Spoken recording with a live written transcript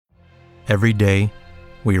Every day,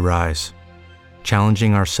 we rise,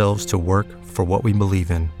 challenging ourselves to work for what we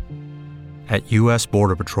believe in. At U.S.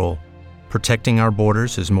 Border Patrol, protecting our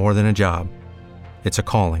borders is more than a job. It's a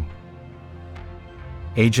calling.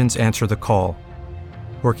 Agents answer the call,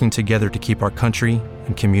 working together to keep our country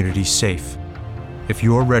and communities safe. If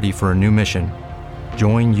you're ready for a new mission,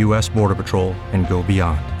 join U.S. Border Patrol and go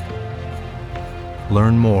beyond.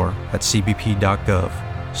 Learn more at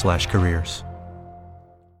cbp.gov/careers.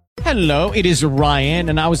 Hello, it is Ryan,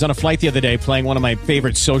 and I was on a flight the other day playing one of my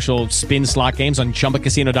favorite social spin slot games on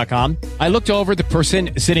ChumbaCasino.com. I looked over at the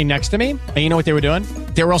person sitting next to me, and you know what they were doing?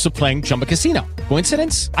 They were also playing Chumba Casino.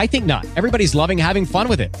 Coincidence? I think not. Everybody's loving having fun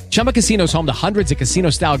with it. Chumba Casino is home to hundreds of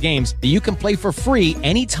casino-style games that you can play for free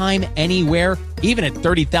anytime, anywhere, even at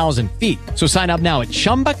 30,000 feet. So sign up now at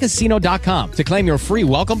ChumbaCasino.com to claim your free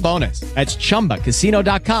welcome bonus. That's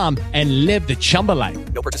ChumbaCasino.com and live the Chumba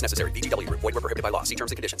life. No purchase necessary. VGW. Void where prohibited by law. See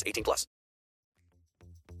terms and conditions. 18+.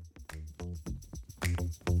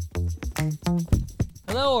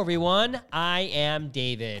 Hello, everyone. I am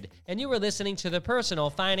David, and you are listening to the Personal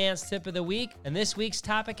Finance Tip of the Week, and this week's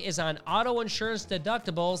topic is on auto insurance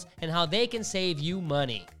deductibles and how they can save you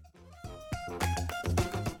money.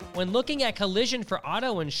 When looking at collision for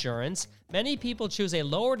auto insurance, many people choose a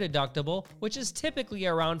lower deductible, which is typically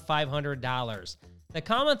around $500. The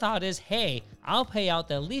common thought is, hey, I'll pay out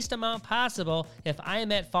the least amount possible if I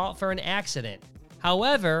am at fault for an accident.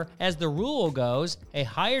 However, as the rule goes, a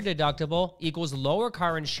higher deductible equals lower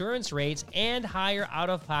car insurance rates and higher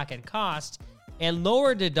out-of-pocket costs, and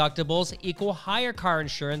lower deductibles equal higher car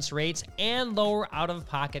insurance rates and lower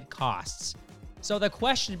out-of-pocket costs. So the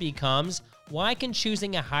question becomes, why can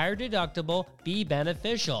choosing a higher deductible be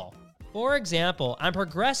beneficial? For example, on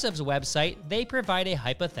Progressive's website, they provide a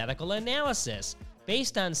hypothetical analysis.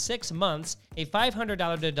 Based on 6 months, a $500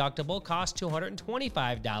 deductible costs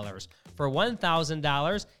 $225. For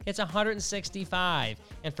 $1,000, it's $165,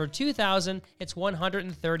 and for $2,000, it's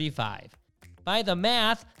 $135. By the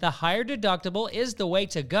math, the higher deductible is the way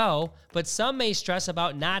to go, but some may stress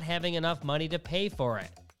about not having enough money to pay for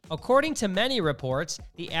it. According to many reports,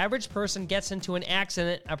 the average person gets into an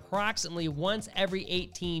accident approximately once every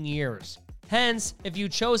 18 years. Hence, if you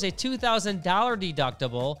chose a $2,000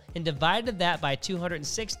 deductible and divided that by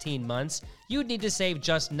 216 months, you'd need to save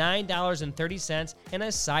just $9.30 in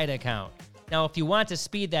a side account. Now, if you want to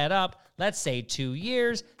speed that up, let's say 2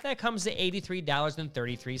 years, that comes to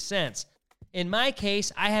 $83.33. In my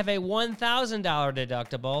case, I have a $1,000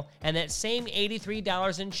 deductible, and that same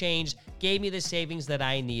 $83 and change gave me the savings that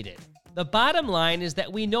I needed. The bottom line is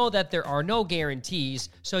that we know that there are no guarantees,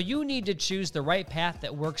 so you need to choose the right path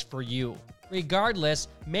that works for you. Regardless,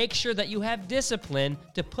 make sure that you have discipline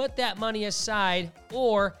to put that money aside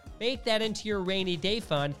or bake that into your rainy day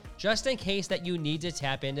fund just in case that you need to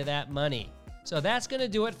tap into that money. So that's going to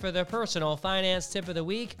do it for the Personal Finance Tip of the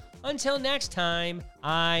Week. Until next time,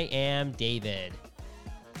 I am David.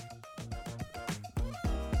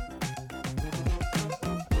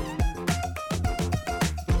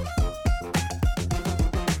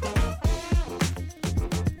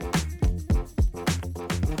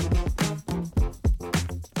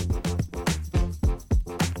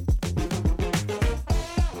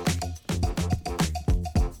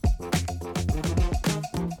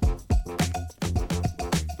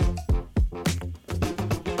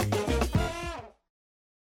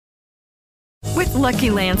 With Lucky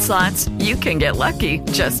Land Slots, you can get lucky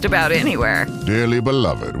just about anywhere. Dearly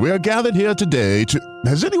beloved, we are gathered here today to...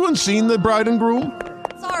 Has anyone seen the bride and groom?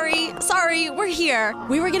 Sorry, we're here.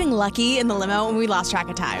 We were getting lucky in the limo and we lost track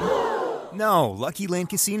of time. No, Lucky Land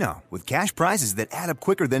Casino, with cash prizes that add up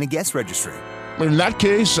quicker than a guest registry. In that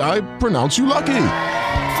case, I pronounce you lucky.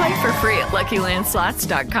 Play for free at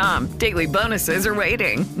LuckyLandSlots.com. Daily bonuses are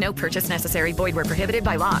waiting. No purchase necessary. Void where prohibited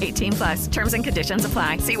by law. 18+. Terms and conditions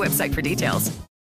apply. See website for details.